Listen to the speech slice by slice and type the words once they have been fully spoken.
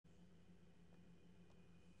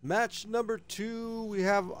Match number 2, we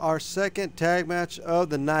have our second tag match of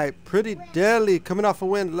the night. Pretty Deadly coming off a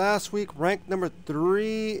win last week, ranked number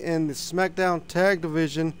 3 in the Smackdown tag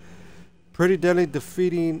division. Pretty Deadly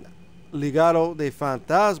defeating Legado de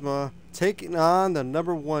Fantasma, taking on the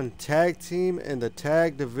number 1 tag team in the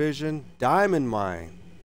tag division, Diamond Mine.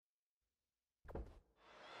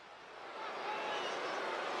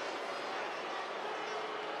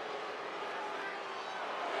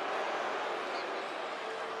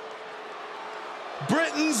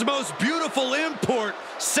 Britain's most beautiful import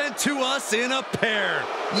sent to us in a pair.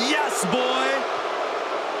 Yes, boy!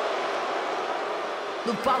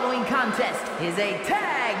 The following contest is a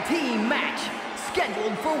tag team match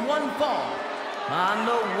scheduled for one fall. On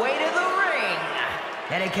the way to the ring,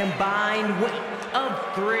 at a combined weight of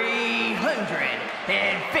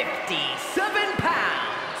 357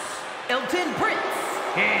 pounds, Elton Prince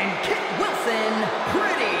and Kit Wilson,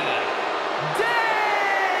 Pretty Deadly!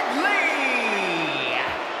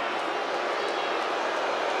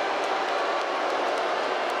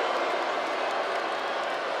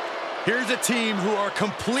 Here's a team who are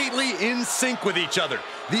completely in sync with each other.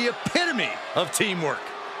 The epitome of teamwork.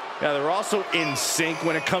 Yeah, they're also in sync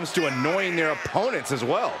when it comes to annoying their opponents as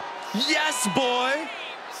well. Yes, boy!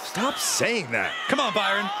 Stop saying that. Come on,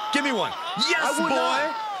 Byron. Give me one. Yes, boy!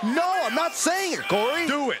 Not. No, I'm not saying it, Corey.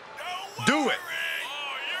 Do it. Do it.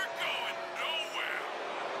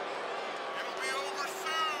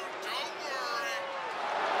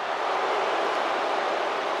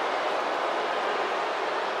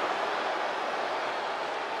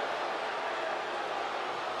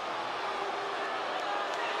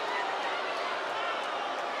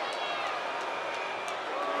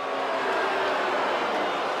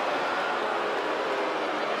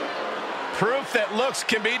 Proof that looks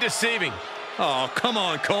can be deceiving. Oh, come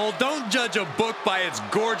on, Cole. Don't judge a book by its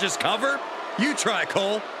gorgeous cover. You try,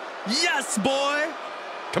 Cole. Yes, boy.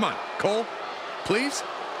 Come on, Cole. Please.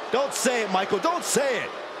 Don't say it, Michael. Don't say it.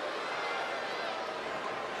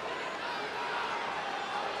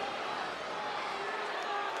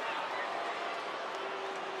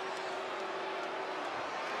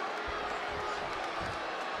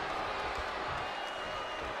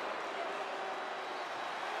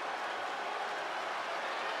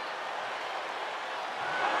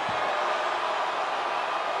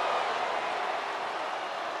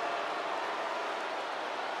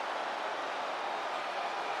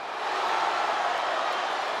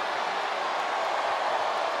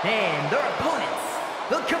 And their opponents,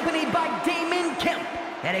 accompanied by Damon Kemp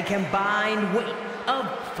at a combined weight of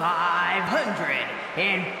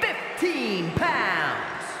 515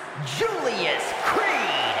 pounds, Julius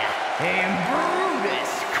Creed and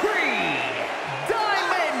Brutus Creed,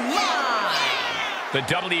 Diamond Mine. The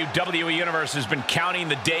WWE Universe has been counting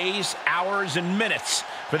the days, hours, and minutes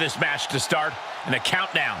for this match to start, and the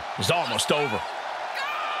countdown is almost over.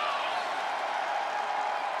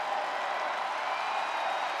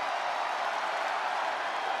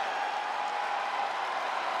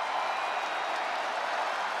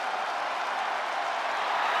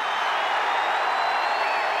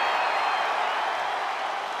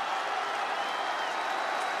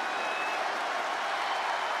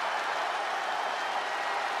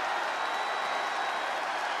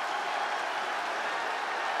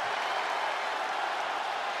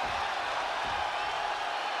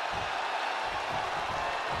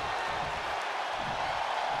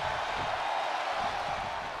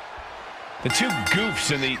 The two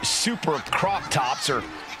goofs in the super crop tops are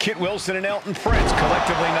Kit Wilson and Elton Prince,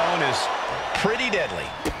 collectively known as Pretty Deadly.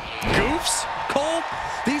 Goofs? Cole?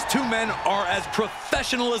 These two men are as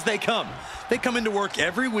professional as they come. They come into work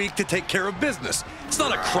every week to take care of business. It's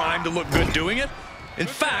not a crime to look good doing it. In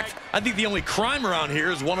fact, I think the only crime around here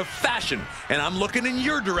is one of fashion, and I'm looking in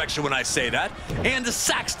your direction when I say that, and the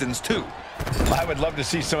Saxtons, too. I would love to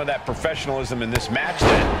see some of that professionalism in this match,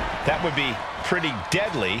 then. That would be pretty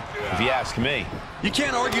deadly, if you ask me. You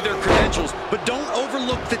can't argue their credentials, but don't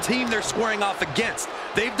overlook the team they're squaring off against.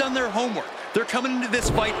 They've done their homework. They're coming into this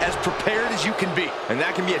fight as prepared as you can be. And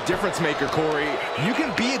that can be a difference maker, Corey. You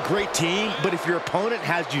can be a great team, but if your opponent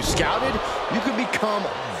has you scouted, you can become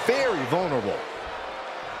very vulnerable.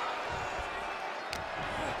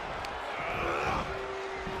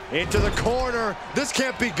 Into the corner. This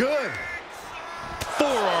can't be good.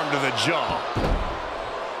 Forearm to the jaw.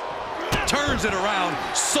 Turns it around.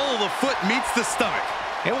 Sole of the foot meets the stomach.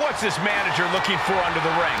 And what's this manager looking for under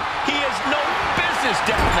the ring? He has no business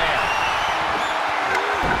down there.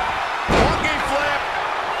 Monkey flip.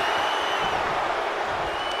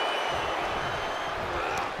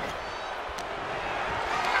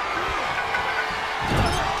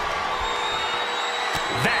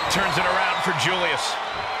 That turns it around for Julius.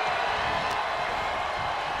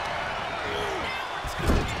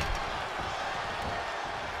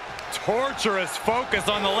 Torturous focus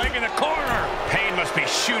on the leg in the corner. Pain must be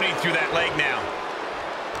shooting through that leg now.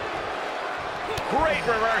 Great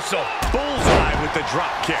reversal. Bullseye with the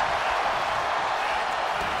drop kick.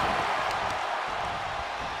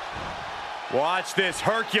 Watch this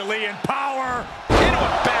Herculean power. Into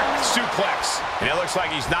a back suplex. And it looks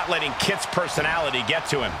like he's not letting Kit's personality get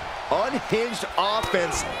to him. Unhinged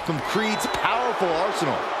offense from Creed's powerful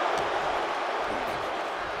arsenal.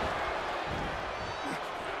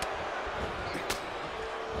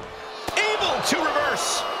 Able to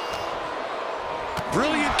reverse.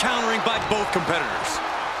 Brilliant countering by both competitors.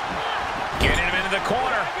 Getting him into the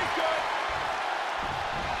corner.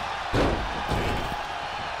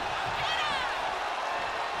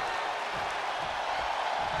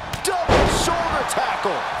 Double shoulder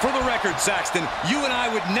tackle. For the record, Saxton, you and I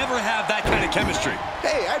would never have that kind of chemistry.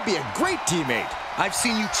 Hey, I'd be a great teammate. I've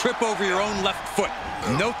seen you trip over your own left foot.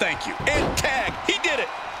 No thank you. And tag. He did it.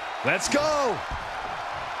 Let's go.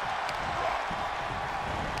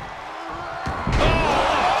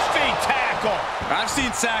 I've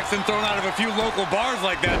seen Saxton thrown out of a few local bars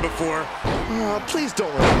like that before. Please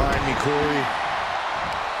don't remind me, Corey.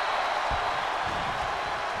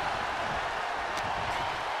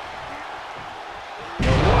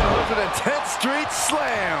 The 110th Street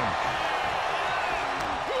Slam.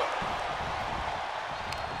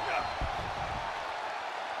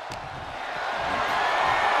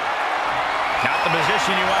 Not the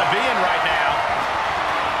position you want to be in right now.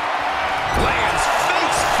 Lands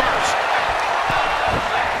face first.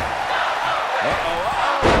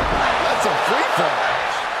 That's a free fall.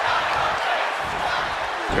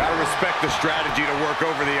 Gotta respect the strategy to work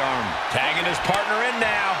over the arm. Tagging his partner in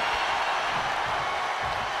now.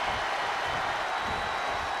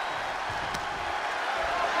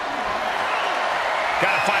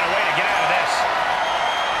 Gotta find a way to get out of this.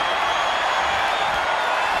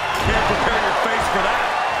 Can't prepare your face for that.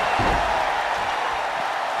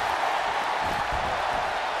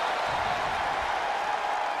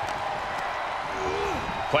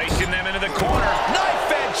 Placing them into the corner.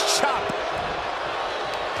 Knife edge chop.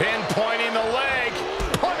 Pinpointing the leg.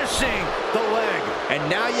 Punishing the leg. And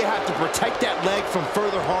now you have to protect that leg from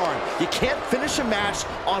further harm. You can't finish a match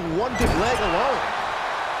on one good leg alone.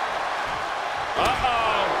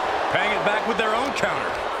 Uh-oh. Paying it back with their own counter.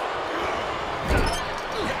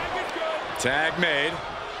 Tag made.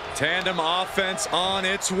 Tandem offense on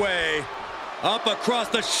its way. Up across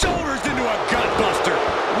the shoulders into a gutbuster.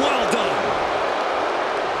 Well done.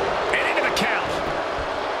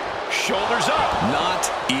 Shoulders up. Not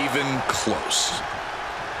even close.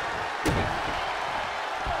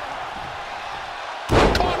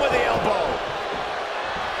 Caught with the elbow.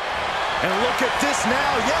 And look at this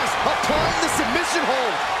now. Yes, applying the submission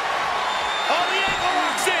hold. Oh, the ankle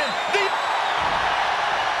locks in.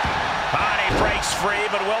 Body breaks free,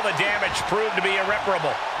 but will the damage prove to be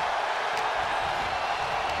irreparable?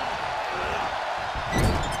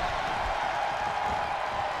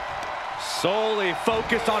 Solely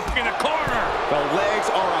focused on in the corner. The legs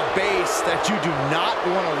are a base that you do not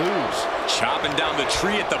want to lose. Chopping down the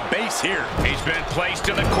tree at the base here. He's been placed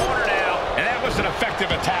in the corner now, and that was an effective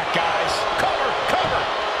attack, guys. Cover, cover.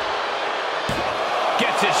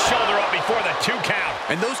 Gets his shoulder up before the 2 count.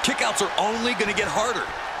 And those kickouts are only going to get harder.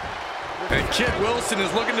 And Kit Wilson is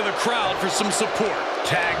looking to the crowd for some support.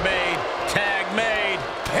 Tag made, tag made.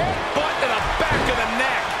 Headbutt to the back of the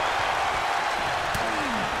neck.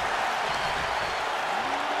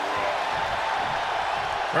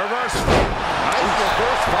 Reverse. Nice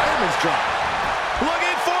reverse fireman's drop.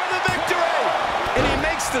 Looking for the victory. And he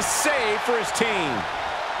makes the save for his team.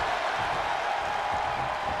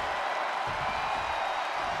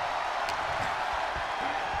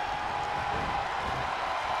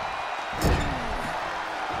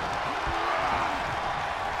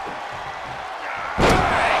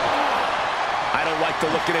 I don't like the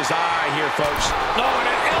look in his eye here, folks. Oh, and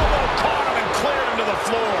an elbow caught him and cleared him to the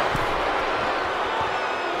floor.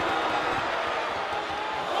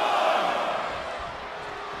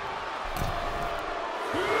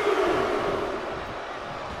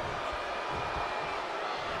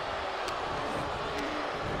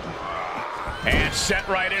 And sent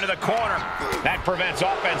right into the corner. That prevents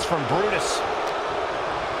offense from Brutus.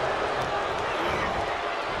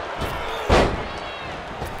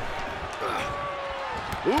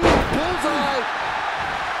 Ooh, bullseye.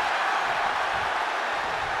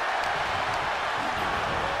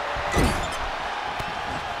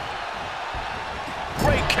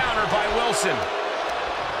 Great counter by Wilson.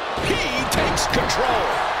 He takes control.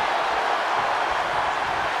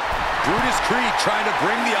 Brutus Creed trying to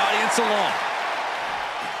bring the audience along.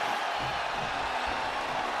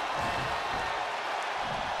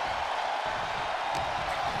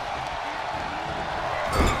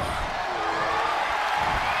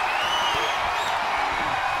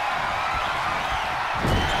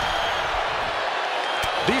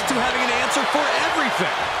 These two having an answer for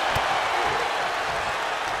everything.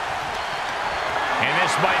 And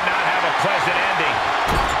this might not have a pleasant ending.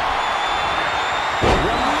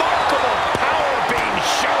 Remarkable power being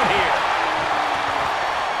shown here.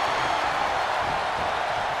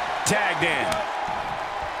 Tagged in.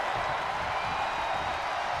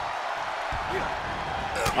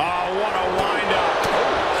 Oh, what a wind-up.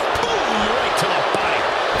 Boom, right to the body.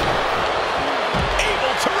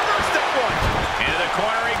 Able to reverse that one. Into the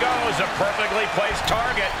corner he goes, a perfectly placed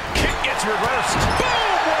target. Kick gets reversed.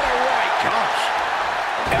 Boom, what a right. Gosh.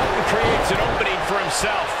 Elton creates an opening for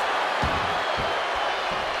himself.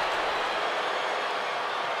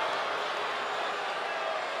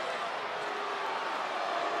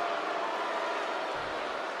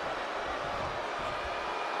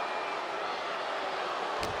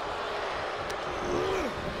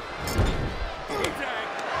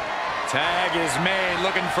 Tag is made,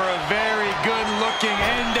 looking for a very good-looking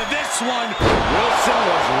end to this one. Wilson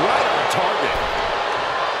was right on target.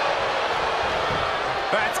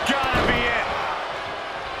 That's gotta be it.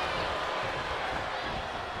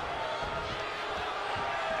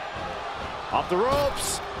 Off the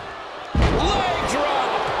ropes. Leg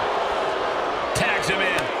drop. Tags him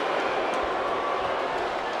in.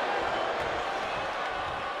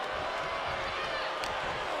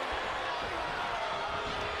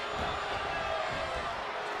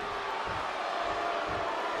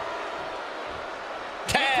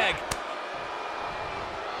 Tag.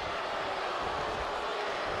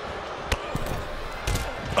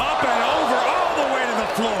 Up and over, all the way to the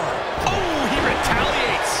floor. Oh, he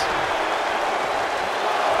retaliates.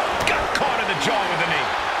 Got caught in the jaw with the knee.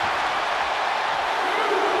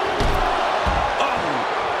 Oh.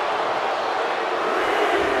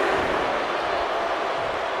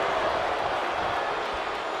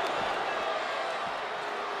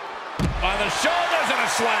 On the shoulders and a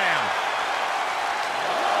slam.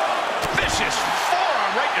 Vicious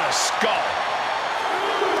forearm right to the skull.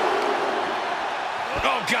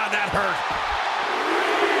 Oh, God, that hurt.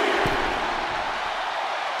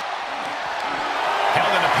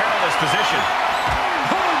 Held in a perilous position.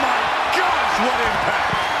 Oh my gosh, what impact!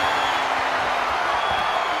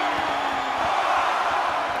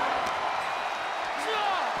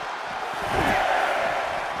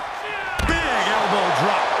 Big elbow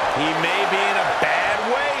drop. He may be in a bad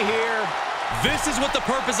way here. This is what the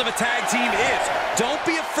purpose of a tag team is. Don't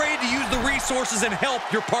be afraid to use the resources and help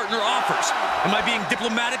your partner offers. Am I being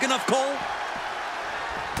diplomatic enough, Cole?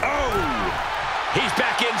 Oh! He's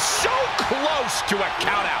back in so close to a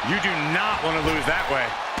countout. You do not want to lose that way.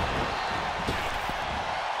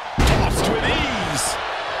 Tossed with ease.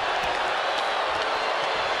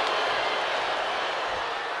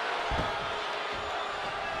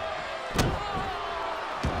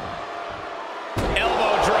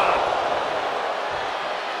 Elbow drop.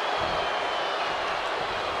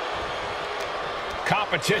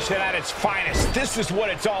 Competition at its finest. This is what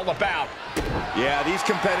it's all about. Yeah, these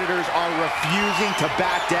competitors are refusing to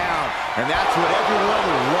back down, and that's what everyone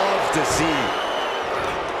loves to see.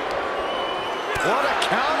 What a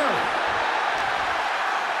counter!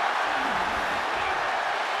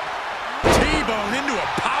 T-bone into a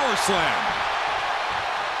power slam.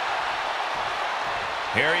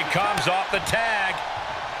 Here he comes off the tag.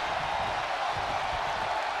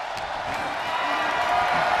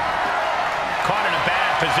 Caught in a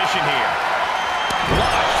bad position here.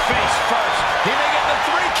 Lodge face first. He may get the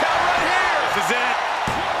 3 count right here. This is it.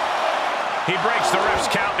 He breaks the ref's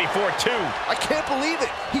count before 2. I can't believe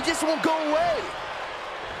it. He just won't go away.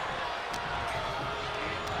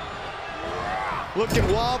 Looking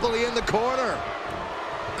wobbly in the corner.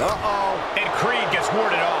 Uh-oh. And Creed gets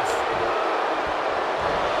warded off.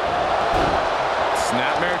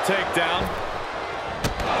 Snapmare takedown.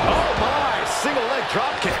 Oh, my. Single leg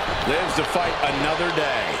drop kick. Lives to fight another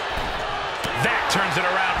day. That turns it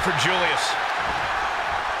around for Julius.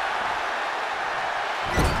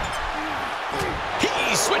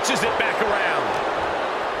 He switches it back around.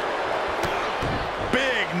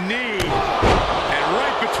 Big knee. And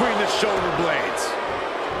right between the shoulder blades.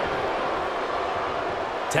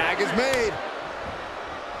 Tag is made.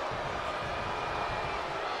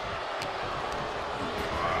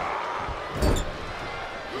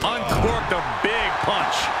 Uncorked a big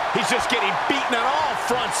punch. He's just getting beaten on all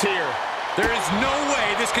fronts here. There is no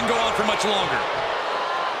way this can go on for much longer.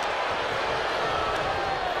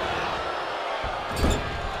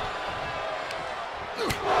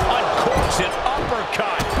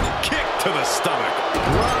 uppercut. Kick to the stomach.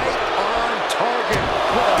 Right on target.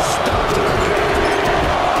 What a stop to the kick.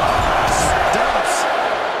 Stumps.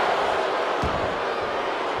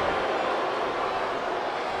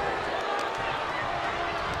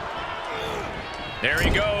 There he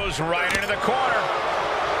goes, right into the corner.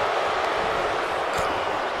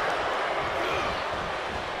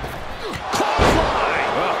 Clothesline.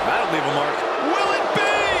 Well, that'll leave a mark. Will it be?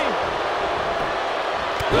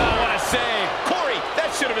 Oh, what a save. Corey,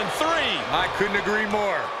 that should have been 3. I couldn't agree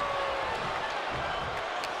more.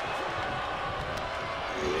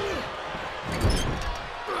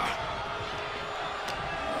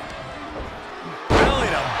 Belly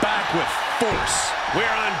to back with force. We're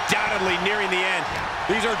undoubtedly nearing the end.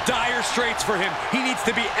 These are dire straits for him. He needs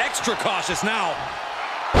to be extra cautious now.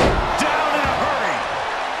 Down in a hurry.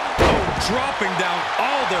 Oh, dropping down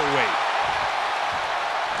all their weight.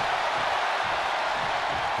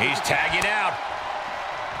 He's tagging out.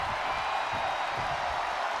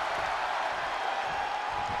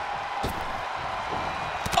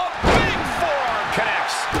 A big forearm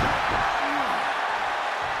connects.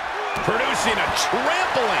 Producing a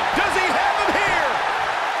trampling. Does he have him here?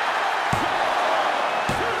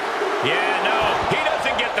 Yeah, no, he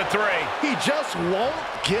doesn't get the 3. He just won't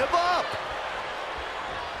give up.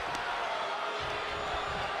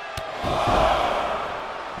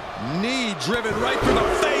 Knee driven right through the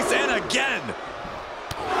face and again.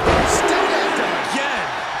 Stacked Again.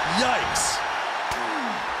 Yikes.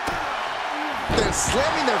 They're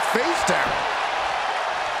slamming their face down.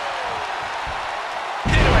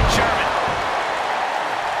 Into a German.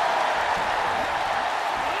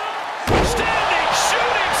 Standing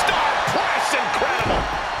shooting star press. Incredible.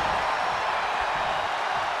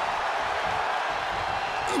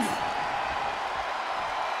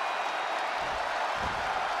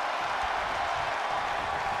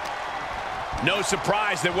 No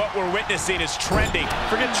surprise that what we're witnessing is trending.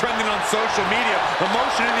 Forget trending on social media.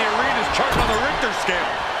 Emotion in the arena is charted on the Richter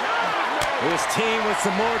scale. This team with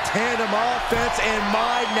some more tandem offense in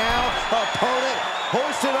mind now. Opponent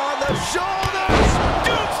hoisted on the shoulders.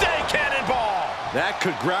 Doomsday Cannonball. That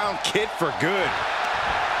could ground Kit for good.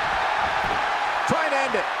 Try and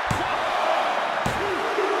end it.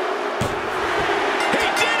 He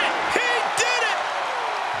did it! He did it!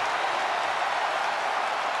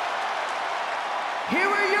 Here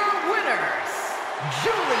are your winners,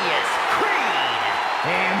 Julius Creed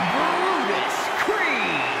and Brutus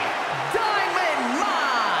Creed. Diamond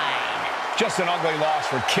Mine. Just an ugly loss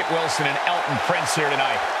for Kit Wilson and Elton Prince here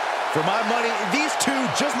tonight. For my money, these two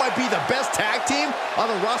just might be the best tag team on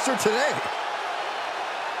the roster today.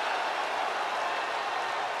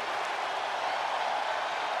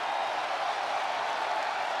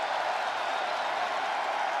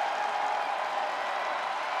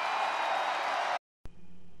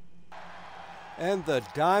 And the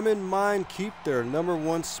Diamond Mine keep their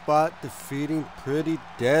 #1 spot, defeating Pretty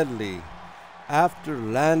Deadly. After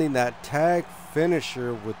landing that tag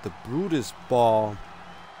finisher with the Brutus Ball,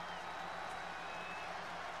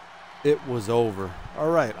 it was over. All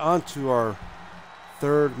right, on to our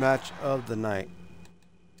third match of the night.